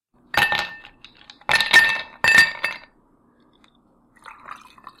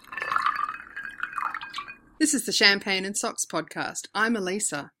This is the Champagne and Socks podcast. I'm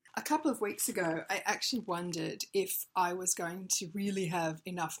Elisa. A couple of weeks ago, I actually wondered if I was going to really have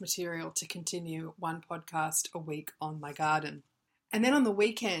enough material to continue one podcast a week on my garden. And then on the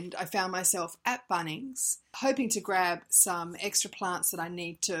weekend, I found myself at Bunnings, hoping to grab some extra plants that I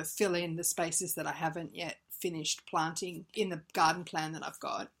need to fill in the spaces that I haven't yet finished planting in the garden plan that I've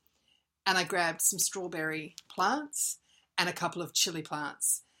got. And I grabbed some strawberry plants and a couple of chili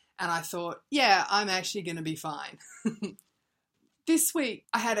plants. And I thought, yeah, I'm actually going to be fine. This week,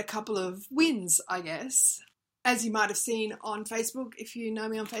 I had a couple of wins, I guess. As you might have seen on Facebook, if you know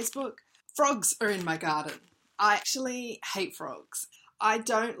me on Facebook, frogs are in my garden. I actually hate frogs. I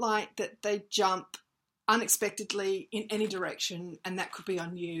don't like that they jump unexpectedly in any direction, and that could be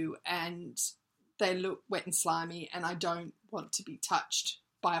on you, and they look wet and slimy, and I don't want to be touched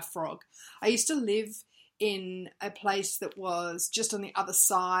by a frog. I used to live in a place that was just on the other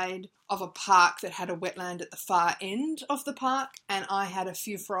side of a park that had a wetland at the far end of the park, and I had a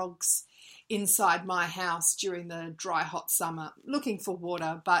few frogs inside my house during the dry, hot summer looking for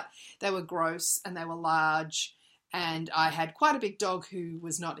water, but they were gross and they were large, and I had quite a big dog who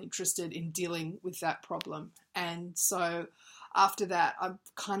was not interested in dealing with that problem. And so after that, I've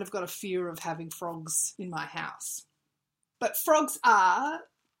kind of got a fear of having frogs in my house. But frogs are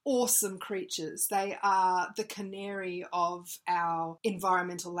awesome creatures. They are the canary of our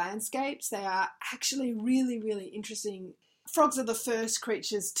environmental landscapes. They are actually really, really interesting. Frogs are the first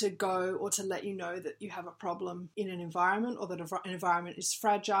creatures to go or to let you know that you have a problem in an environment or that an environment is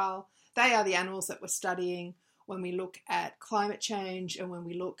fragile. They are the animals that we're studying when we look at climate change and when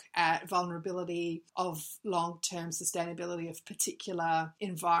we look at vulnerability of long-term sustainability of particular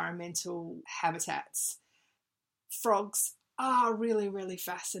environmental habitats. Frogs are really, really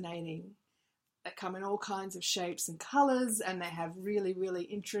fascinating. They come in all kinds of shapes and colours, and they have really, really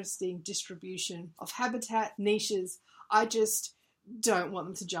interesting distribution of habitat niches. I just don't want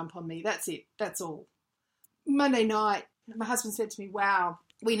them to jump on me. That's it. That's all. Monday night, my husband said to me, wow,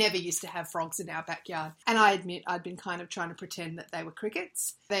 we never used to have frogs in our backyard. And I admit I'd been kind of trying to pretend that they were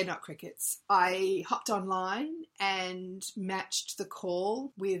crickets. They're not crickets. I hopped online and matched the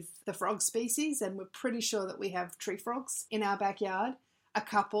call with the frog species, and we're pretty sure that we have tree frogs in our backyard. A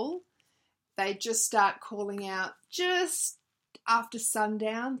couple. They just start calling out just after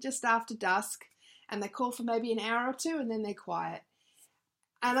sundown, just after dusk, and they call for maybe an hour or two and then they're quiet.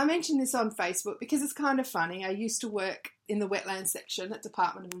 And I mentioned this on Facebook because it's kind of funny. I used to work in the wetland section at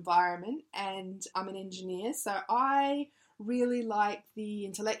Department of Environment, and I'm an engineer, so I really like the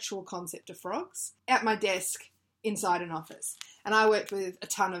intellectual concept of frogs at my desk inside an office. And I worked with a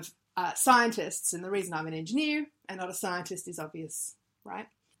ton of scientists, and the reason I'm an engineer and not a scientist is obvious, right?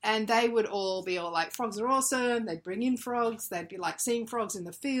 And they would all be all like, frogs are awesome. They'd bring in frogs. They'd be like seeing frogs in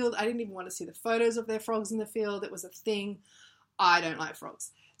the field. I didn't even want to see the photos of their frogs in the field. It was a thing. I don't like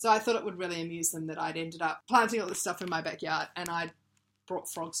frogs. So I thought it would really amuse them that I'd ended up planting all this stuff in my backyard and I'd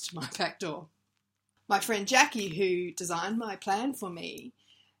brought frogs to my back door. My friend Jackie, who designed my plan for me,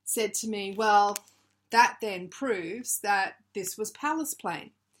 said to me, well, that then proves that this was Pallas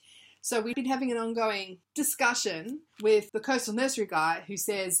Plain. So we've been having an ongoing discussion with the coastal nursery guy who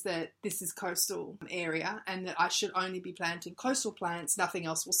says that this is coastal area and that I should only be planting coastal plants. Nothing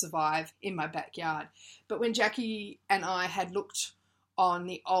else will survive in my backyard. But when Jackie and I had looked on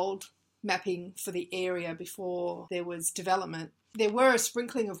the old mapping for the area before there was development, there were a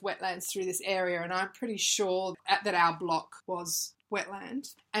sprinkling of wetlands through this area, and I'm pretty sure that our block was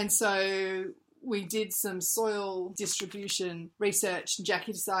wetland. And so we did some soil distribution research, and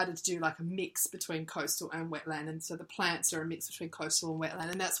Jackie decided to do like a mix between coastal and wetland. And so the plants are a mix between coastal and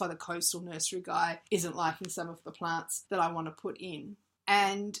wetland. And that's why the coastal nursery guy isn't liking some of the plants that I want to put in.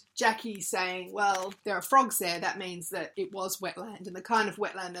 And Jackie's saying, well, there are frogs there. That means that it was wetland. And the kind of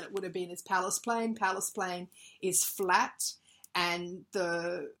wetland that it would have been is Pallas Plain. Pallas Plain is flat, and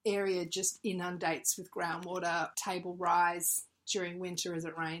the area just inundates with groundwater, table rise during winter as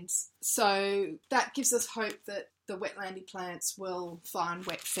it rains. So that gives us hope that the wetlandy plants will find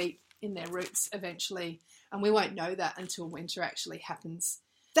wet feet in their roots eventually, and we won't know that until winter actually happens.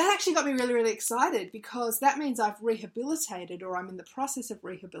 That actually got me really, really excited because that means I've rehabilitated, or I'm in the process of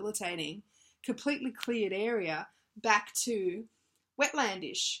rehabilitating, completely cleared area back to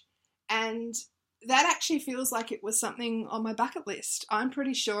wetlandish. And that actually feels like it was something on my bucket list. I'm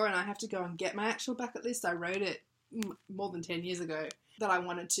pretty sure, and I have to go and get my actual bucket list. I wrote it more than 10 years ago, that I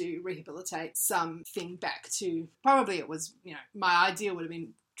wanted to rehabilitate something back to, probably it was, my idea would have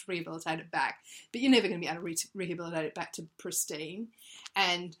been to rehabilitate it back, but you're never going to be able to rehabilitate it back to pristine.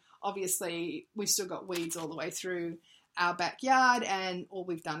 And obviously we've still got weeds all the way through our backyard, and all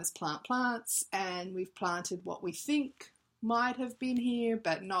we've done is plant plants, and we've planted what we think might have been here,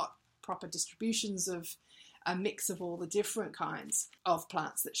 but not proper distributions of a mix of all the different kinds of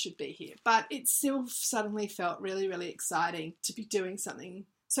plants that should be here. But it still suddenly felt really, really exciting to be doing something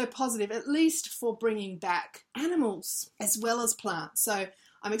so positive, at least for bringing back animals as well as plants. So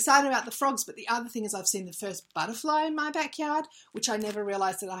I'm excited about the frogs, but the other thing is I've seen the first butterfly in my backyard, which I never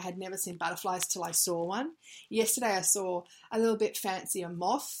realised that I had never seen butterflies till I saw one. Yesterday I saw a little bit fancier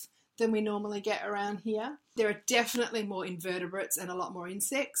moth than we normally get around here. There are definitely more invertebrates and a lot more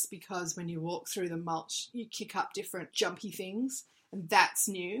insects, because when you walk through the mulch, you kick up different jumpy things, and that's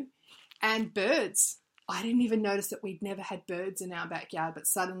new. And birds. I didn't even notice that we'd never had birds in our backyard, but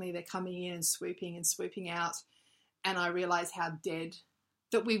suddenly they're coming in and swooping out, and I realised how dead,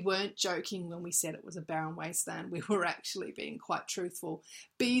 that we weren't joking when we said it was a barren wasteland. We were actually being quite truthful.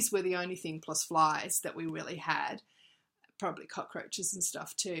 Bees were the only thing, plus flies, that we really had. Probably cockroaches and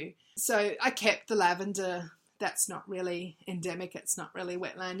stuff too. So I kept the lavender. That's not really endemic, it's not really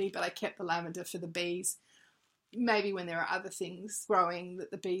wetlandy, but I kept the lavender for the bees. Maybe when there are other things growing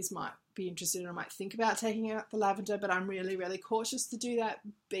that the bees might be interested in, I might think about taking out the lavender, but I'm really, really cautious to do that.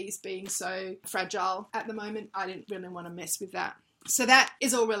 Bees being so fragile at the moment, I didn't really want to mess with that. So that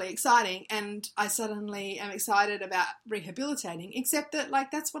is all really exciting, and I suddenly am excited about rehabilitating, except that, like,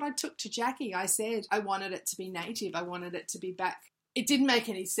 that's what I took to Jackie. I said I wanted it to be native. I wanted it to be back. It didn't make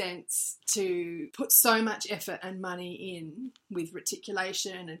any sense to put so much effort and money in with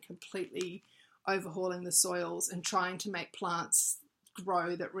reticulation and completely overhauling the soils and trying to make plants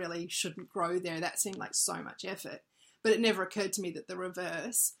grow that really shouldn't grow there. That seemed like so much effort. But it never occurred to me that the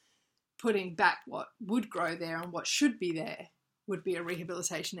reverse, putting back what would grow there and what should be there, would be a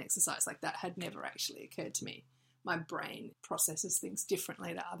rehabilitation exercise. Like, that had never actually occurred to me. My brain processes things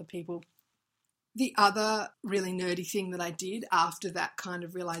differently to other people. The other really nerdy thing that I did after that kind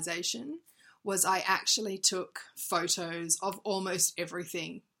of realization was I actually took photos of almost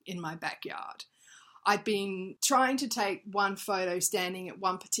everything in my backyard. I'd been trying to take one photo standing at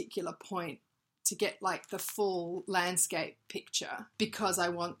one particular point to get like the full landscape picture, because I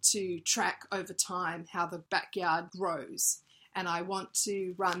want to track over time how the backyard grows. And I want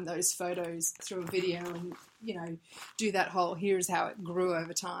to run those photos through a video and, you know, do that whole here's how it grew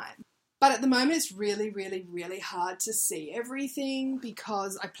over time. But at the moment it's really, really, really hard to see everything,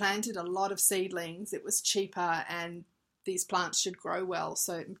 because I planted a lot of seedlings. It was cheaper and these plants should grow well,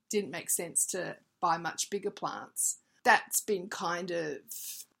 so it didn't make sense to buy much bigger plants. That's been kind of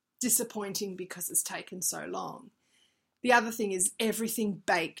disappointing because it's taken so long. The other thing is everything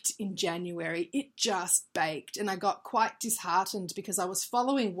baked in January. It just baked, and I got quite disheartened because I was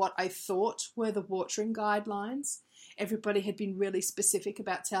following what I thought were the watering guidelines. Everybody had been really specific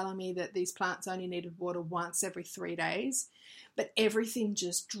about telling me that these plants only needed water once every 3 days, but everything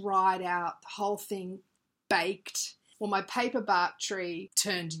just dried out. The whole thing baked. Well, my paper bark tree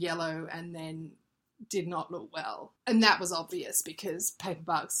turned yellow and then did not look well. And that was obvious because paper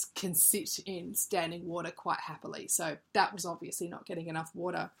barks can sit in standing water quite happily. So that was obviously not getting enough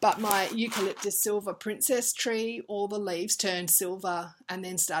water. But my eucalyptus silver princess tree, all the leaves turned silver and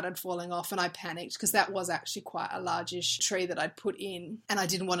then started falling off, and I panicked because that was actually quite a largish tree that I'd put in, and I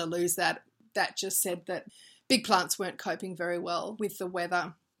didn't want to lose that. That just said that big plants weren't coping very well with the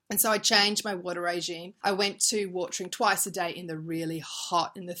weather. And so I changed my water regime. I went to watering twice a day in the really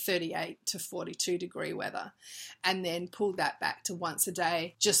hot, in the 38 to 42 degree weather, and then pulled that back to once a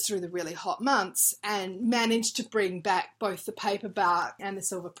day just through the really hot months, and managed to bring back both the paper bark and the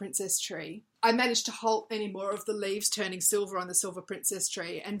silver princess tree. I managed to halt any more of the leaves turning silver on the silver princess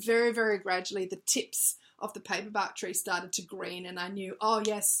tree, and very, very gradually the tips of the paper bark tree started to green, and I knew, oh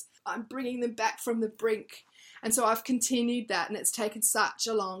yes, I'm bringing them back from the brink. And so I've continued that, and it's taken such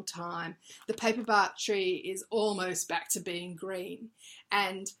a long time. The paper bark tree is almost back to being green,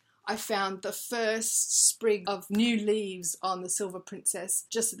 and I found the first sprig of new leaves on the silver princess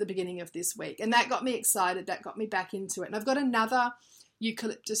just at the beginning of this week, and that got me excited. That got me back into it. And I've got another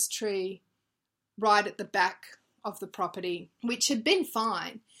eucalyptus tree right at the back of the property, which had been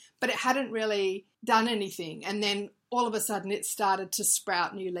fine, but it hadn't really done anything. And then all of a sudden it started to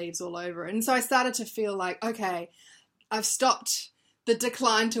sprout new leaves all over. And so I started to feel like, okay, I've stopped the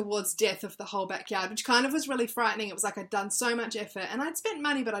decline towards death of the whole backyard, which kind of was really frightening. It was like I'd done so much effort and I'd spent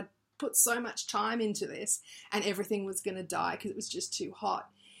money, but I'd put so much time into this, and everything was going to die because it was just too hot.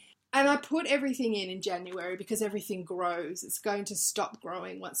 And I put everything in January because everything grows. It's going to stop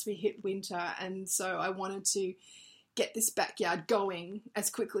growing once we hit winter. And so I wanted to get this backyard going as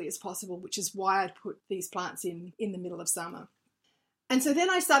quickly as possible, which is why I put these plants in the middle of summer. And so then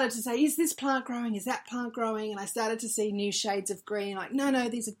I started to say, is this plant growing? Is that plant growing? And I started to see new shades of green. Like, no,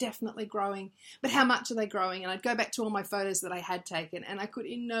 these are definitely growing. But how much are they growing? And I'd go back to all my photos that I had taken, and I could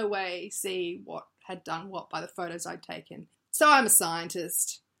in no way see what had done what by the photos I'd taken. So I'm a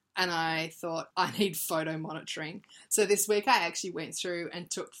scientist, and I thought I need photo monitoring. So this week I actually went through and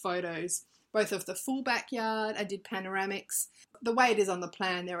took photos, both of the full backyard. I did panoramics. The way it is on the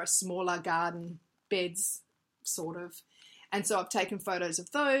plan, there are smaller garden beds, sort of. And so I've taken photos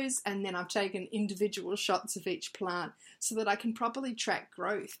of those, and then I've taken individual shots of each plant so that I can properly track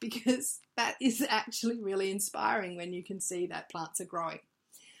growth, because that is actually really inspiring when you can see that plants are growing.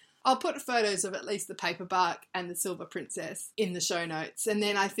 I'll put photos of at least the paperbark and the silver princess in the show notes, and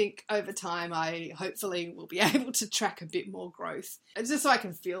then I think over time I hopefully will be able to track a bit more growth. It's just so I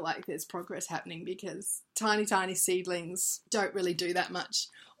can feel like there's progress happening, because tiny seedlings don't really do that much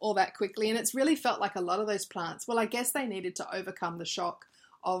all that quickly. And it's really felt like a lot of those plants, well, I guess they needed to overcome the shock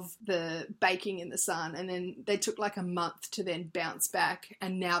of the baking in the sun, and then they took like a month to then bounce back,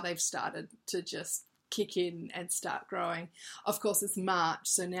 and now they've started to just kick in and start growing. Of course, it's March,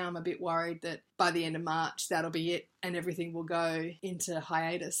 so now I'm a bit worried that by the end of March that'll be it and everything will go into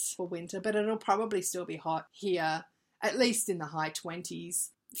hiatus for winter. But it'll probably still be hot here, at least in the high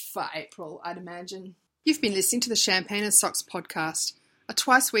 20s for April, I'd imagine. You've been listening to the Champagne and Socks podcast, a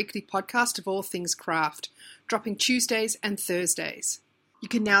twice-weekly podcast of all things craft, dropping Tuesdays and Thursdays. You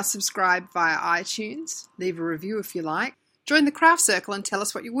can now subscribe via iTunes, leave a review if you like, join the craft circle and tell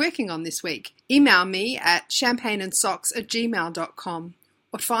us what you're working on this week. Email me at champagneandsocks@gmail.com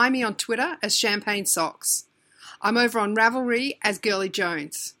or find me on Twitter as Champagne Socks. I'm over on Ravelry as Girly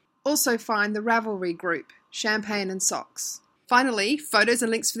Jones. Also find the Ravelry group, Champagne and Socks. Finally, photos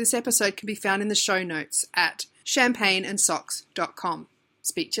and links for this episode can be found in the show notes at champagneandsocks.com.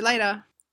 Speak to you later.